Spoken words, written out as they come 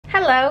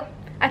Hello!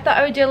 I thought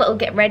I would do a little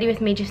get ready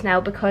with me just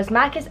now because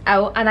Mac is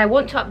out and I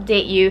want to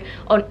update you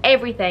on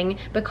everything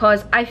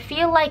because I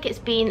feel like it's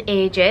been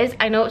ages.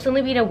 I know it's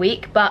only been a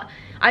week, but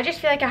I just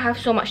feel like I have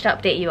so much to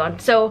update you on.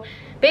 So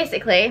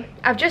basically,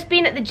 I've just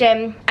been at the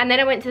gym and then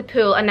I went to the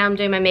pool and now I'm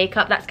doing my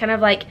makeup. That's kind of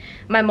like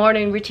my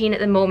morning routine at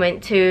the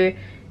moment, to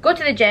go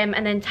to the gym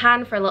and then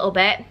tan for a little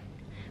bit,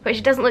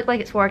 which doesn't look like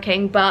it's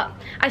working, but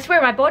I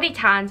swear my body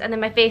tans and then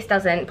my face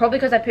doesn't, probably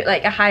because I put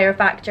like a higher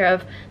factor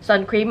of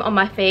sun cream on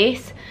my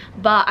face.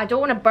 But I don't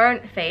want a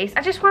burnt face,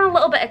 I just want a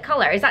little bit of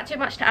colour. Is that too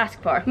much to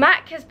ask for?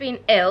 Mac has been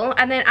ill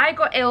and then I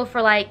got ill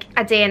for like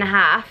a day and a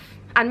half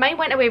and mine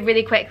went away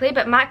really quickly,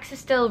 but Mac's is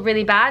still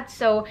really bad,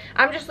 so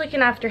I'm just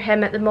looking after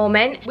him at the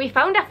moment. We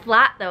found a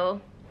flat though.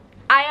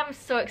 I am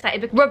so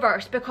excited.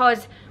 Reverse,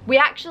 because we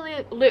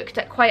actually looked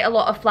at quite a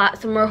lot of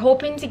flats and we're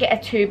hoping to get a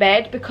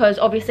 2-bed because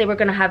obviously we're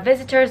going to have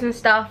visitors and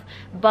stuff,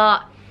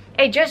 but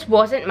it just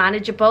wasn't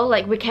manageable.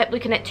 Like, we kept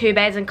looking at 2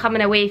 beds and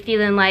coming away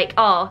feeling like,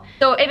 oh.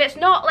 So if it's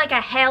not like a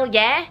hell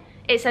yeah,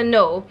 it's a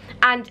no.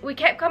 And we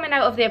kept coming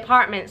out of the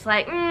apartments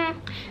like,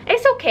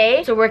 it's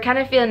okay. So we're kind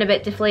of feeling a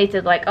bit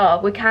deflated, like,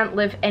 oh, we can't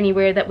live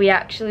anywhere that we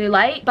actually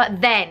like. But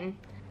then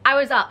I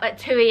was up at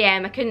 2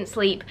 AM, I couldn't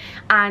sleep,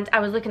 and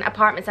I was looking at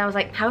apartments. I was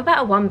like, how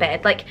about a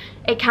 1-bed? Like,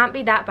 it can't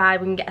be that bad.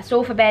 We can get a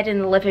sofa bed in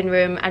the living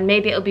room and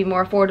maybe it'll be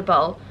more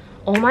affordable.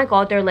 Oh my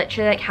god, they're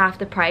literally like half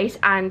the price,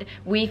 and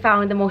we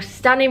found the most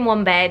stunning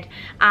 1-bed.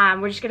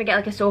 We're just gonna get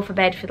like a sofa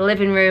bed for the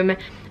living room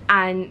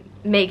and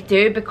make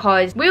do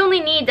because we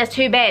only need a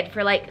 2-bed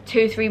for like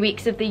 2-3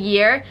 weeks of the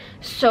year,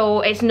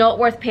 so it's not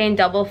worth paying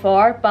double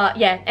for. But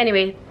yeah,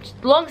 anyway,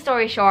 long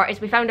story short is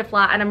we found a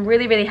flat and I'm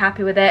really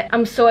happy with it.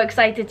 I'm so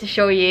excited to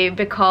show you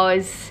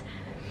because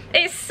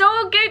it's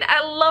so good.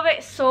 I love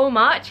it so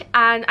much,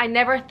 and I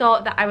never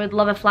thought that I would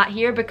love a flat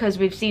here because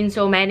we've seen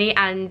so many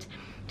and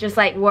just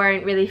like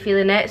weren't really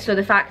feeling it. So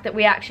the fact that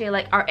we actually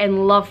like are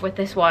in love with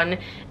this one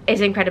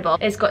is incredible.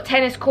 It's got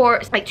tennis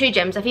courts, like 2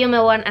 gyms, a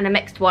female one and a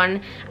mixed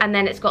one, and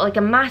then it's got like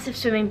a massive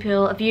swimming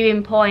pool, a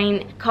viewing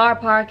point, car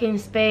parking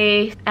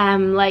space,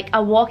 like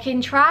a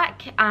walking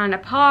track and a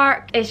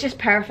park. It's just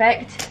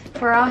perfect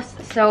for us,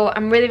 so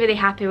I'm really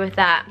happy with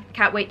that.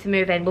 Can't wait to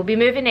move in. We'll be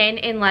moving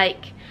in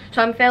like,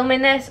 so I'm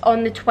filming this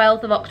on the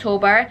 12th of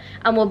October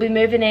and we'll be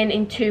moving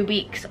in 2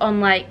 weeks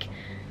on like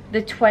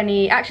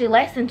the actually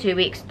less than 2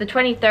 weeks, the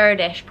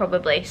 23rd-ish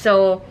probably.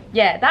 So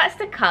yeah, that's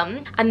to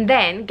come. And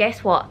then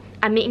guess what,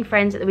 I'm meeting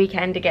friends at the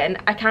weekend again.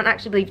 I can't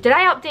actually believe, did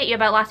I update you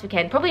about last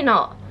weekend? Probably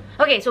not.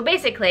 Okay, so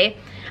basically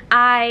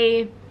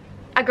a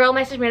girl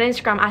messaged me on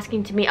Instagram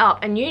asking to meet up,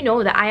 and you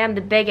know that I am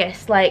the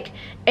biggest like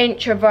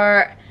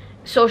introvert,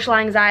 social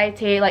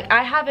anxiety, like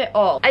I have it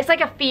all. It's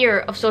like a fear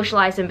of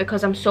socializing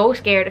because I'm so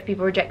scared of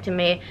people rejecting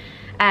me,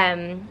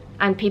 and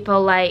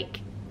people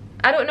like,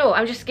 I don't know,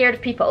 I'm just scared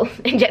of people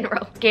in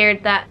general.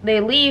 Scared that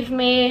they leave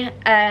me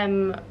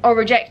or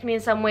reject me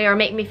in some way or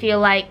make me feel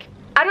like,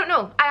 I don't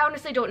know, I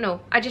honestly don't know.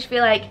 I just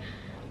feel like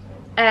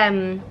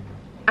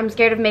I'm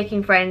scared of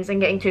making friends and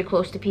getting too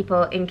close to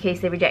people in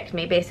case they reject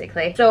me,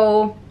 basically.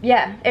 So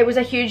yeah, it was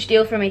a huge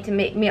deal for me to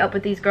meet up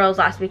with these girls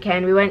last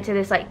weekend. We went to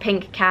this like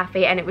pink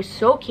cafe and it was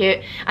so cute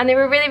and they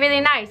were really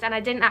nice, and I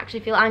didn't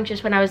actually feel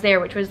anxious when I was there,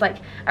 which was like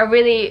a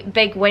really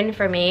big win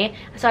for me.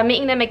 So I'm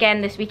meeting them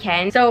again this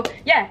weekend. So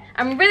yeah,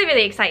 I'm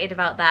really excited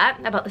about that,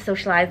 about the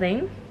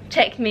socializing.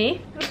 Check me.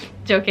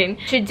 Joking.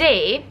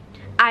 Today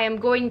I am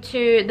going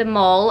to the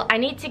mall. we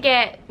need to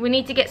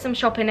get some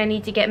shopping. I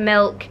need to get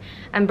milk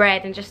and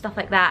bread and just stuff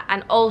like that,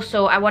 and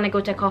also I want to go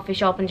to a coffee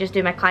shop and just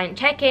do my client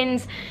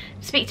check-ins,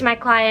 speak to my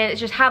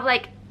clients, just have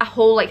like a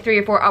whole like 3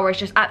 or 4 hours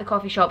just at the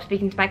coffee shop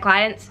speaking to my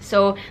clients.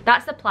 So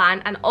that's the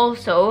plan. And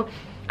also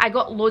I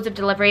got loads of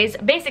deliveries.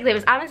 Basically it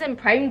was Amazon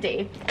Prime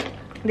Day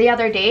the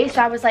other day,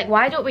 so I was like,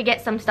 why don't we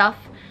get some stuff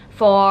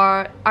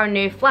for our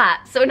new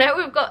flat? So now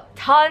we've got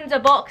tons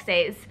of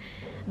boxes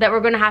that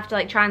we're gonna have to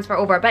like transfer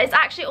over, but it's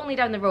actually only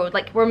down the road.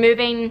 Like, we're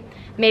moving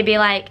maybe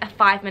like a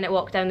 5-minute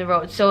walk down the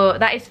road, so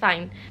that is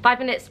fine. 5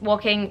 minutes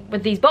walking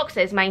with these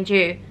boxes, mind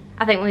you.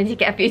 I think we'll need to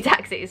get a few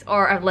taxis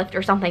or a lift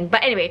or something,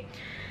 but anyway,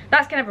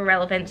 that's kind of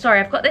irrelevant.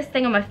 Sorry, I've got this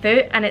thing on my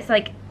foot and it's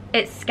like,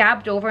 it's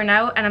scabbed over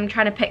now and I'm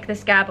trying to pick the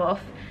scab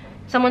off.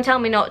 Someone tell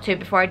me not to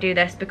before I do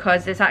this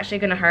because it's actually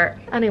gonna hurt.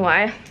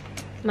 Anyway,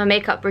 my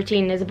makeup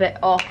routine is a bit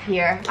off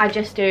here. I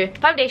just do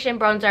foundation,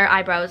 bronzer,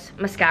 eyebrows,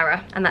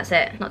 mascara, and that's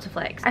it. Not to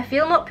flex. I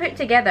feel not put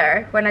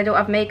together when I don't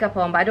have makeup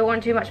on, but I don't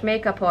want too much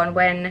makeup on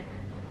when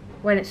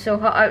it's so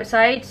hot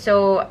outside,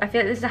 so I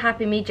feel like this is a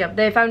happy medium.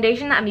 The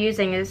foundation that I'm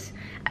using is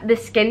the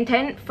skin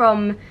tint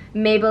from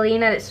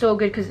Maybelline, and it's so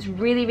good because it's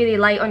really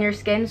light on your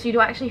skin, so you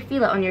don't actually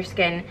feel it on your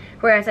skin.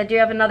 Whereas I do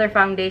have another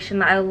foundation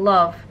that I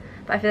love,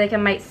 but I feel like I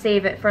might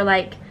save it for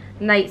like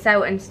nights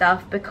out and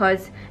stuff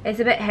because it's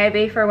a bit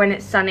heavy for when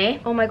it's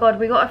sunny. Oh my god,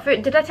 we got a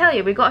food, did I tell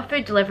you we got a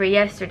food delivery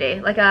yesterday?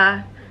 Like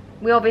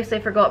we obviously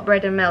forgot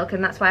bread and milk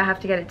and that's why I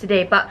have to get it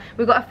today, but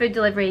we got a food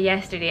delivery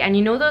yesterday, and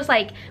you know those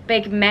like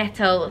big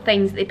metal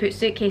things that they put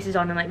suitcases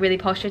on in like really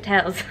posh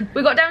hotels?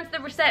 We got down to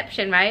the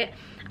reception, right,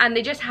 and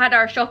they just had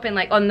our shopping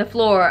like on the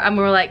floor and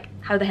we were like,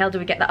 how the hell do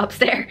we get that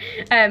upstairs?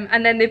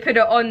 And then they put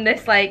it on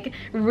this like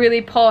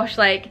really posh,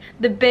 like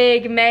the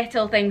big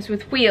metal things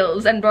with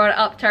wheels, and brought it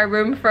up to our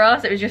room for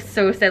us. It was just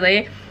so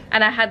silly.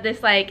 And I had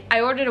this like,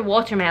 I ordered a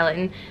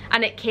watermelon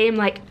and it came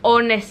like,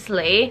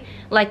 honestly,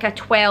 like a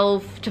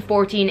 12 to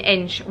 14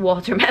 inch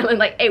watermelon.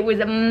 Like it was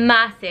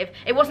massive.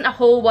 It wasn't a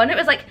whole one, it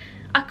was like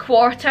a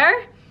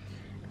quarter.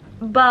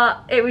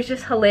 But it was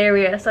just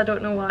hilarious, I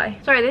don't know why.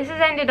 Sorry, this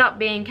has ended up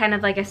being kind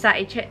of like a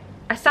satty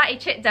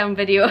chit down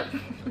video.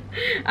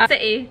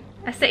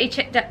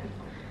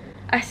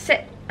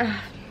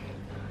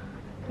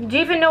 Do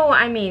you even know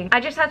what I mean? I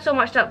just had so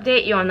much to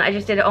update you on that I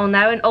just did it all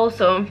now. And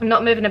also, I'm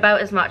not moving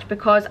about as much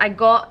because I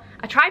got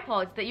a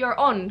tripod that you're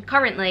on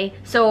currently.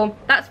 So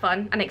that's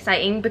fun and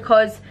exciting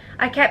because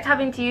I kept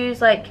having to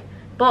use like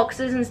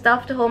boxes and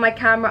stuff to hold my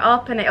camera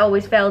up, and it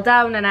always fell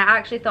down, and I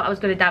actually thought I was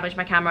going to damage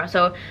my camera.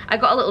 So I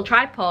got a little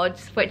tripod,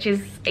 which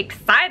is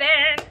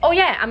exciting. Oh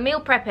yeah, I'm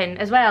meal prepping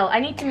as well. I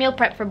need to meal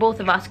prep for both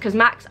of us because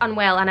Mack's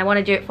unwell and I want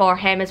to do it for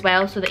him as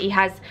well, so that he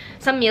has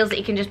some meals that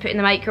he can just put in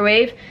the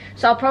microwave.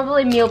 So I'll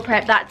probably meal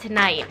prep that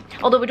tonight,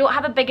 although we don't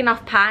have a big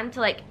enough pan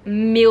to like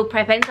meal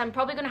prep in, so I'm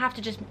probably going to have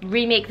to just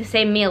remake the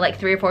same meal like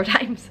 3 or 4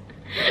 times,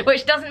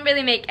 which doesn't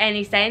really make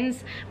any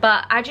sense.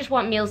 But I just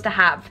want meals to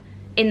have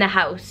in the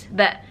house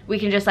that we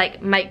can just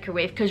like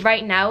microwave, because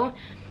right now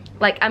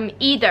like I'm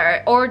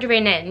either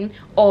ordering in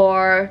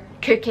or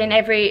cooking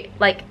every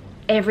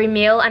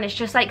meal, and it's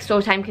just like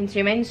so time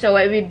consuming. So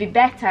it would be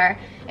better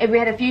if we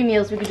had a few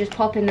meals we could just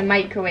pop in the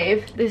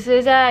microwave. This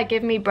is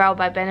Give Me Brow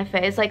by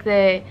Benefit. It's like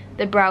the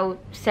brow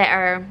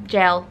setter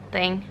gel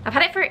thing. I've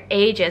had it for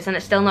ages and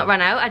it's still not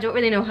run out. I don't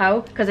really know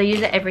how, because I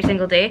use it every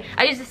single day.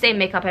 I use the same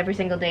makeup every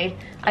single day.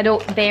 I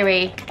don't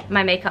vary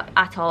my makeup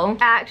at all.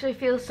 It actually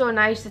feels so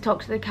nice to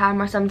talk to the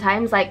camera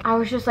sometimes. Like I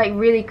was just like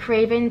really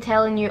craving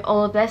telling you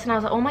all of this, and I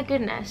was like, oh my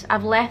goodness,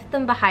 I've left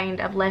them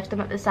behind, I've left them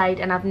at the side,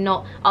 and I've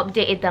not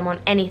updated them on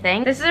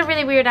anything. This is a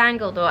really weird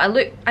angle though.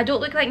 I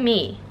don't look like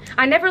me.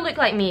 I never look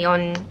like me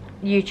on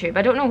YouTube,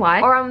 I don't know why.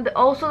 Or I'm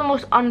also the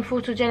most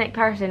unphotogenic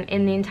person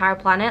in the entire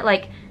planet.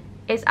 Like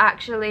it's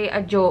actually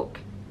a joke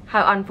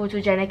how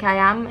unphotogenic I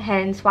am,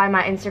 hence why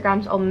my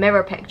Instagram's all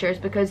mirror pictures,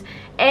 because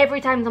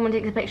every time someone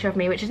takes a picture of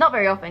me, which is not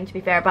very often to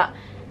be fair, but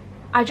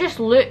I just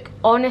look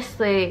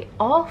honestly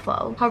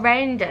awful,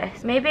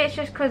 horrendous. Maybe it's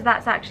just because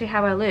that's actually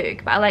how I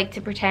look, but I like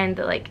to pretend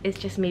that like it's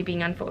just me being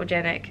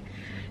unphotogenic.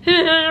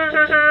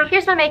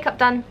 Here's my makeup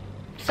done.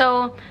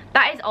 So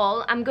that is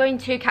all. I'm going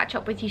to catch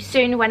up with you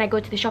soon when I go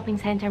to the shopping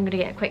centre. I'm going to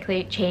get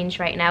quickly changed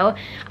right now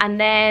and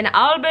then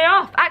I'll be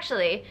off.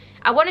 Actually,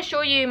 I want to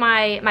show you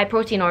my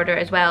protein order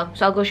as well,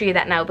 so I'll go show you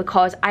that now,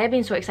 because I have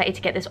been so excited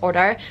to get this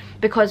order,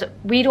 because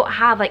we don't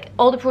have, like,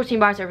 all the protein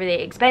bars are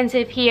really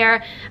expensive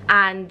here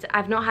and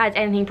I've not had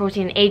anything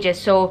protein in ages,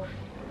 so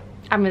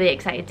I'm really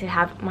excited to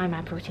have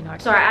my protein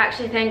order. So I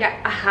actually think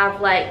I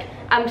have like,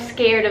 I'm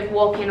scared of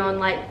walking on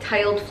like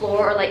tiled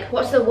floor, or like,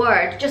 what's the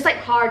word? Just like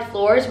hard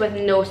floors with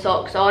no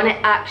socks on. It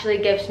actually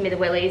gives me the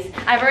willies.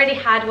 I've already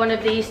had one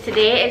of these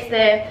today. It's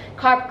the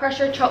Carb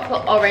Crusher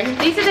Chocolate Orange.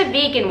 These are the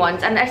vegan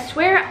ones, and I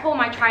swear at home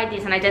I tried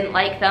these and I didn't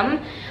like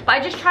them. But I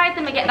just tried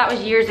them again, that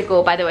was years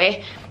ago by the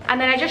way.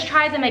 And then I just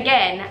tried them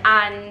again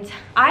and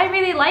I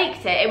really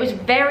liked it. It was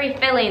very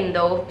filling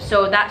though,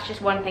 so that's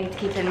just one thing to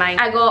keep in mind.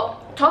 I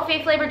got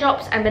toffee flavor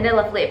drops and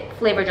vanilla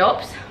flavor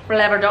drops.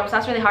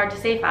 That's really hard to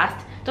say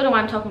fast. Don't know why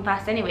I'm talking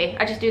fast anyway.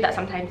 I just do that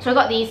sometimes. So I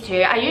got these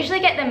two. I usually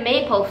get the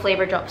maple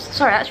flavor drops.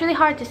 Sorry, that's really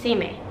hard to see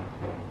me.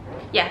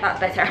 Yeah, that's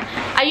better.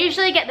 I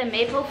usually get the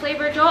maple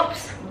flavor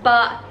drops,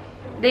 but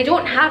they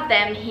don't have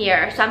them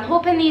here. So I'm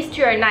hoping these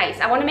two are nice.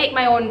 I want to make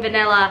my own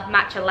vanilla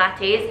matcha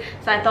lattes,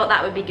 so I thought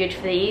that would be good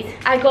for these.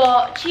 I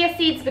got chia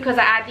seeds because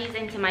I add these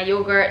into my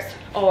yogurts,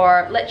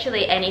 or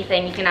literally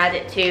anything you can add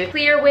it to.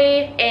 Clear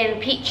Whey in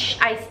peach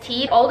iced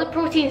tea. All the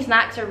protein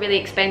snacks are really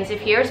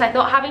expensive here, so I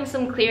thought having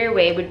some Clear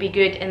Whey would be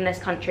good in this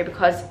country,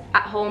 because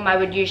at home I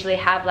would usually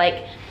have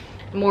like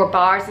more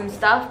bars and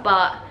stuff,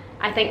 but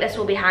I think this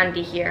will be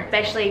handy here,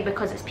 especially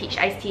because it's peach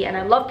iced tea and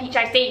I love peach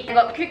iced tea. I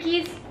got the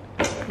cookies.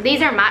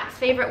 These are Mack's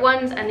favorite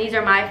ones and these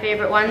are my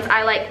favorite ones.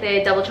 I like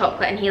the double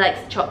chocolate and he likes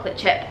the chocolate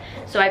chip,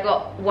 so I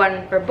got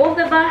one for both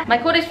of us. My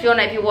code is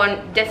Fiona if you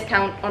want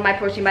discount on my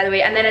protein, by the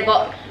way. And then I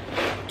got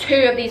 2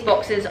 of these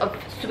boxes of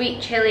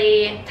sweet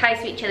chili, Thai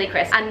sweet chili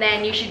crisps, and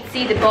then you should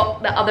see the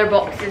other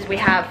boxes we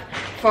have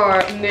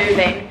for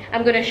moving.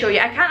 I'm going to show you.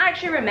 I can't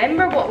actually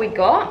remember what we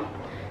got,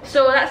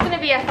 so that's going to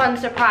be a fun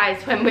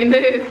surprise when we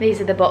move. These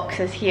are the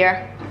boxes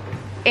here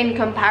in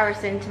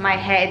comparison to my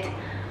head.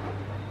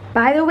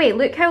 By the way,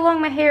 look how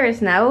long my hair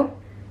is now.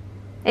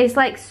 It's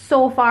like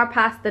so far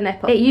past the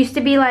nipple. It used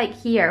to be like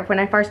here when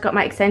I first got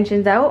my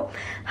extensions out.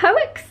 How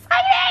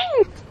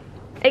exciting!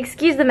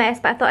 excuse the mess,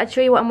 but I thought I'd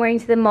show you what I'm wearing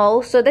to the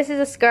mall. So this is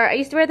a skirt. I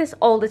used to wear this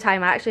all the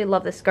time. I actually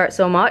love this skirt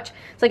so much.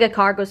 It's like a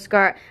cargo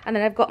skirt. And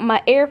then I've got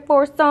my Air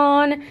Force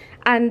on.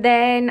 And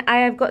then I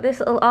have got this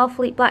little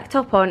all-fleet black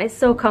top on. It's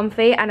so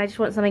comfy, and I just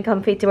want something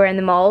comfy to wear in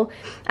the mall.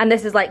 And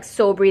this is like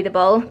so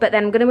breathable. But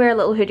then I'm gonna wear a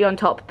little hoodie on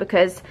top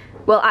because,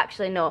 well,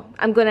 actually no.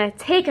 I'm gonna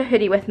take a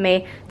hoodie with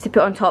me to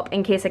put on top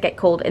in case I get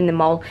cold in the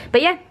mall.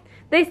 But yeah,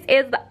 this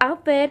is the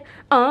outfit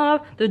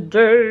of the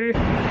day.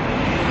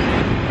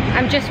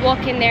 I'm just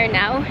walking there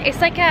now.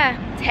 It's like a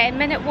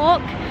 10-minute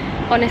walk.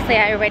 Honestly,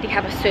 I already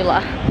have a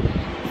Sula.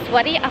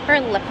 Sweaty upper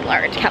lip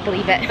large, can't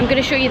believe it. I'm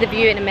gonna show you the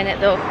view in a minute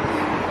though.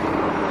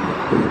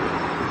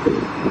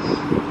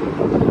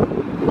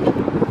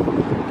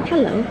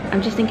 Hello,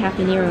 I'm just in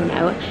Cafe Nero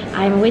now.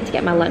 I'm away to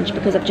get my lunch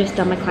because I've just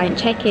done my client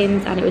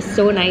check-ins and it was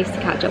so nice to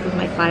catch up with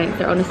my clients.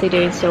 They're honestly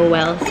doing so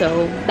well,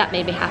 so that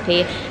made me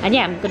happy. And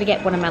yeah, I'm gonna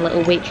get one of my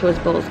little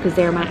Waitrose bowls because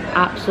they're my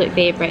absolute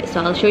favourite.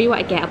 So I'll show you what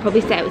I get. I'll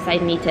probably sit outside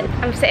and eat it.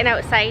 I'm sitting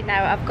outside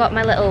now. I've got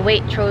my little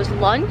Waitrose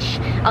lunch.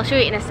 I'll show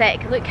you in a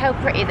sec. Look how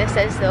pretty this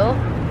is though.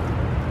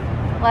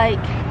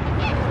 Like,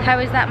 how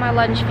is that my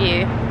lunch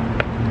view?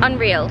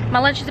 Unreal. My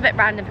lunch is a bit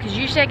random because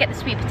usually I get the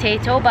sweet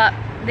potato, but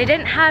they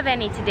didn't have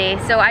any today,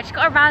 so I just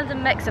got a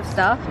random mix of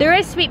stuff. There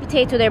is sweet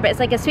potato there, but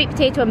it's like a sweet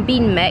potato and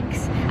bean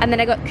mix. And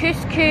then I got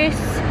couscous,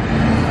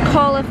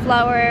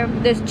 cauliflower,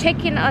 there's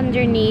chicken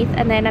underneath,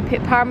 and then I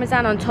put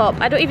parmesan on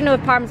top. I don't even know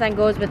if parmesan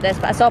goes with this,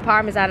 but I saw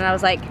parmesan and I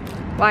was like,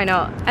 why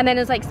not? And then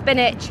there's like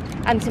spinach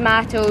and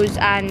tomatoes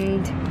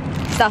and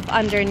stuff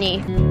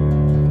underneath.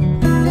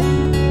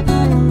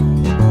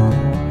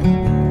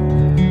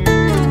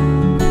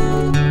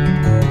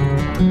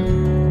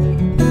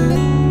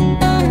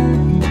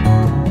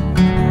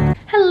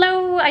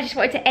 I just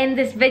wanted to end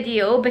this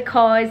video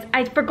because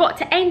I forgot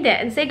to end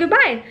it and say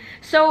goodbye.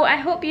 So I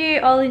hope you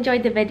all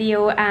enjoyed the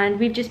video, and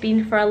we've just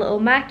been for a little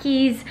Mack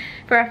I's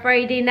for a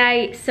Friday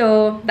night,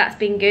 so that's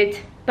been good.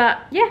 But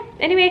yeah,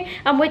 anyway,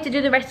 I'm waiting to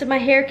do the rest of my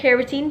hair care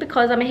routine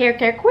because I'm a hair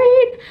care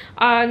queen,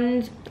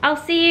 and I'll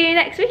see you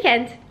next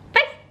weekend.